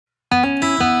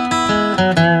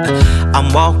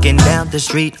I'm walking down the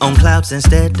street on clouds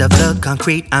instead of the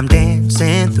concrete I'm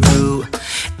dancing through.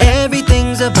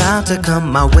 Everything's about to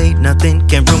come my way, nothing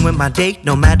can ruin my day.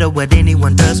 No matter what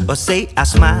anyone does or say, I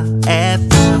smile at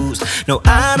fools. No,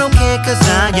 I don't care, cause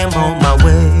I am on my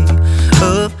way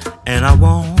up, and I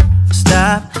won't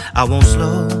stop, I won't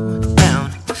slow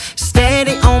down.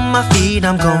 Steady on my feet,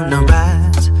 I'm gonna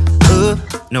rise up.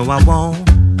 No, I won't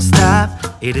stop,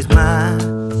 it is my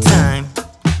time.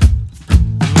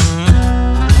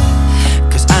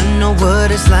 Cause I know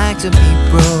what it's like to be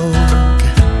broke.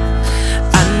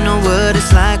 I know what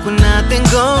it's like when nothing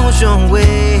goes your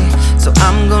way. So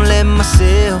I'm gonna let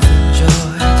myself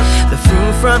enjoy the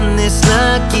fruit from this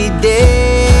lucky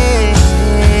day.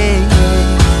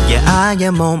 Yeah, I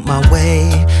am on my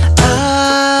way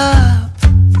up,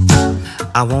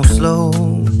 I won't slow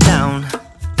down.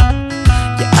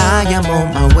 Yeah, I am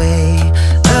on my way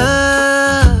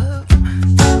up,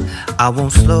 I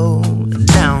won't slow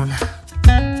down.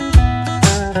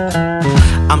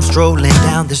 I'm strolling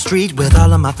down the street with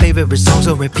all of my favorite songs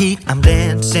on repeat. I'm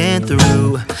dancing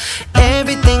through.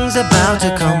 Everything's about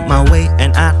to come my way,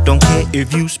 and I don't care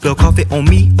if you spill coffee on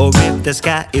me or if the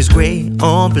sky is gray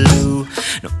or blue.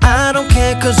 No, I don't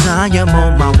care, cause I am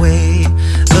on my way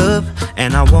up,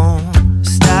 and I won't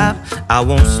stop, I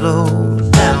won't slow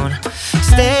down.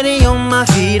 Steady on my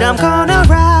feet, I'm gonna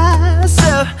rise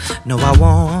up. No, I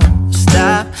won't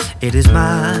stop, it is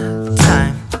my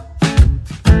time.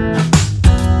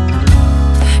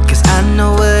 I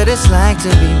know what it's like to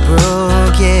be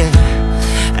broke, yeah.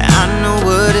 I know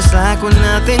what it's like when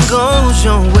nothing goes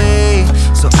your way.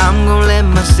 So I'm gonna let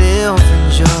myself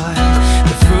enjoy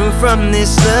the fruit from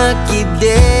this lucky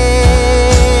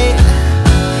day.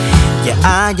 Yeah,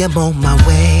 I am on my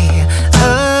way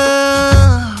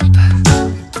up,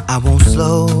 I won't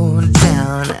slow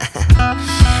down.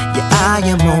 Yeah, I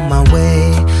am on my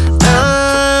way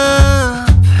up,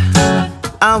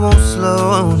 I won't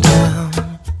slow down.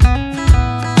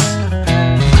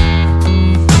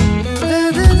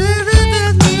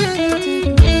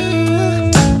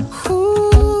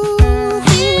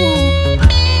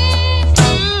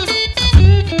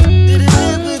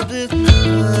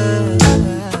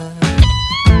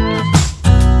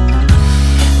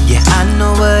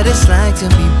 It's like to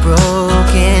be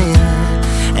broken,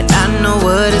 and I know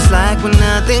what it's like when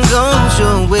nothing goes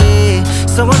your way.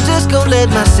 So I'm just gonna let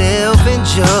myself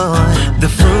enjoy the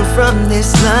fruit from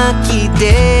this lucky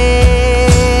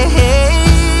day.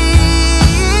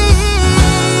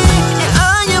 Yeah,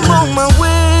 I am on my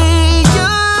way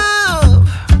up,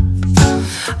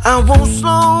 I won't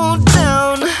slow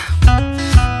down,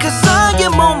 cause I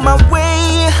am on my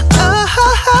way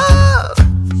up,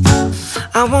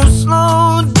 I won't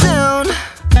slow down.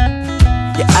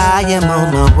 Yeah, I am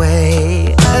on my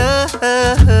way up,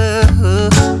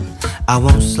 I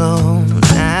won't slow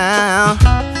down.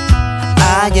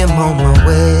 I am on my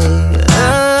way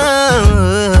up,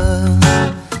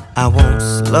 I won't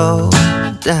slow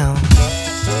down.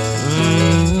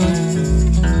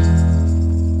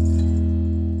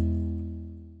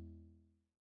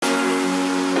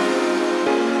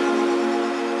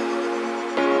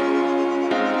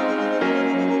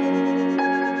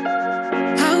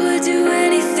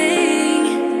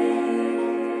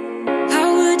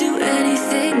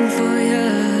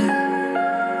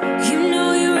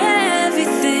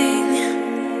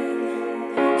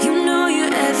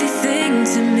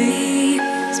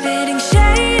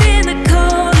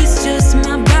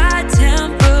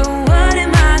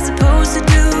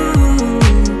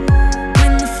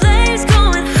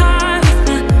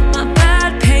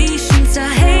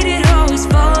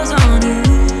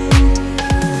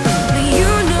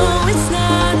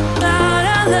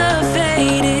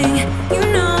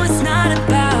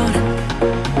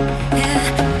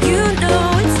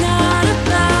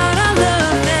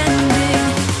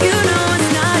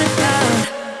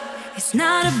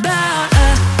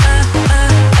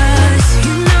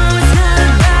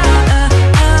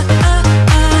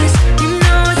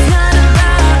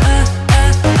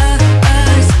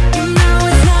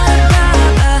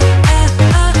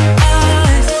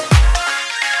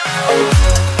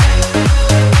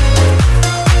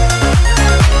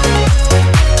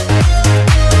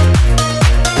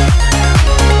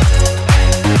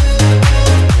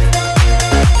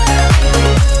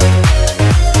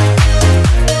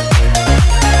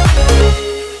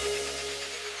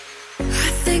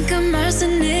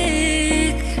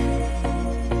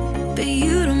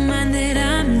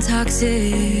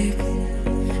 toxic.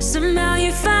 Somehow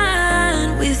you're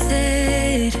fine with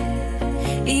it,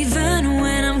 even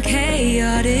when I'm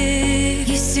chaotic.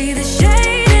 You see the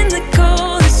shade in the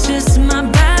cold, it's just my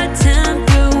bad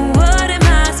temper. What am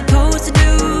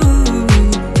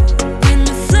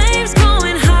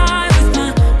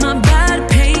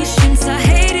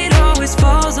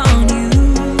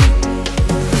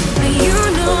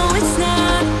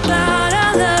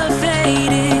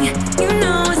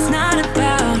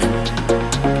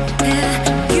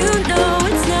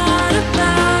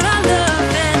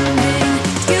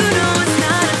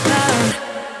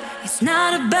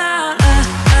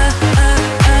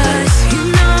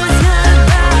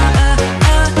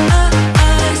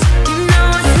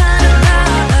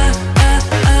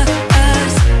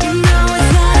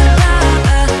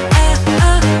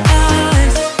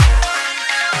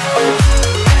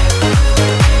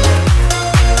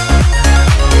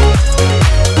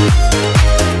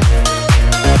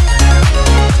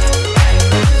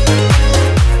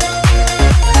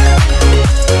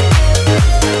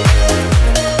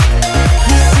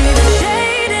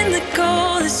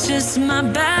just my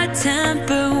bad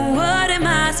temper. What am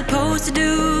I supposed to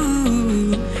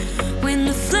do when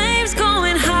the flame's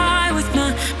going high with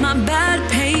my bad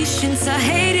patience? I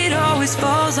hate it always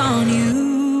falls on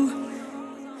you.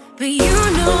 But you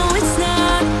know it's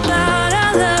not about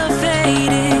our love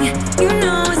fading. You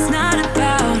know it's not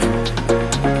about,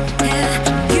 yeah.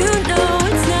 You know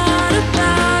it's not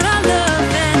about our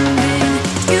love ending.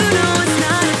 You know it's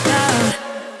not about,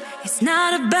 it's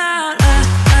not about us.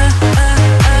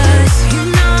 You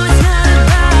know it's not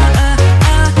about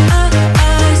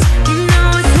us. You know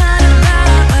it's not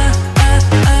about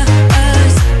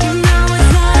us. You know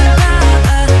it's not about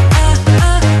us.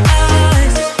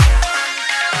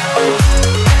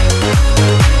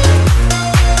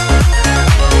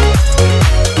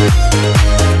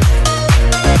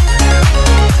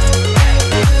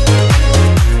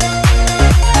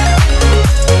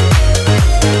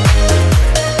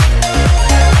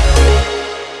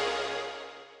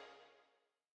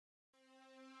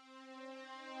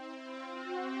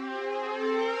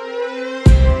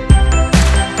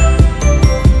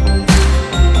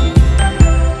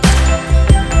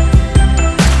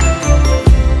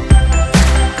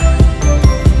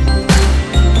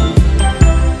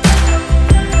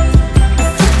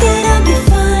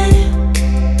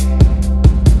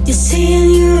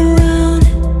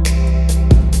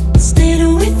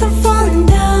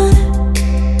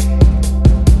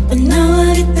 But now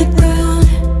I hit the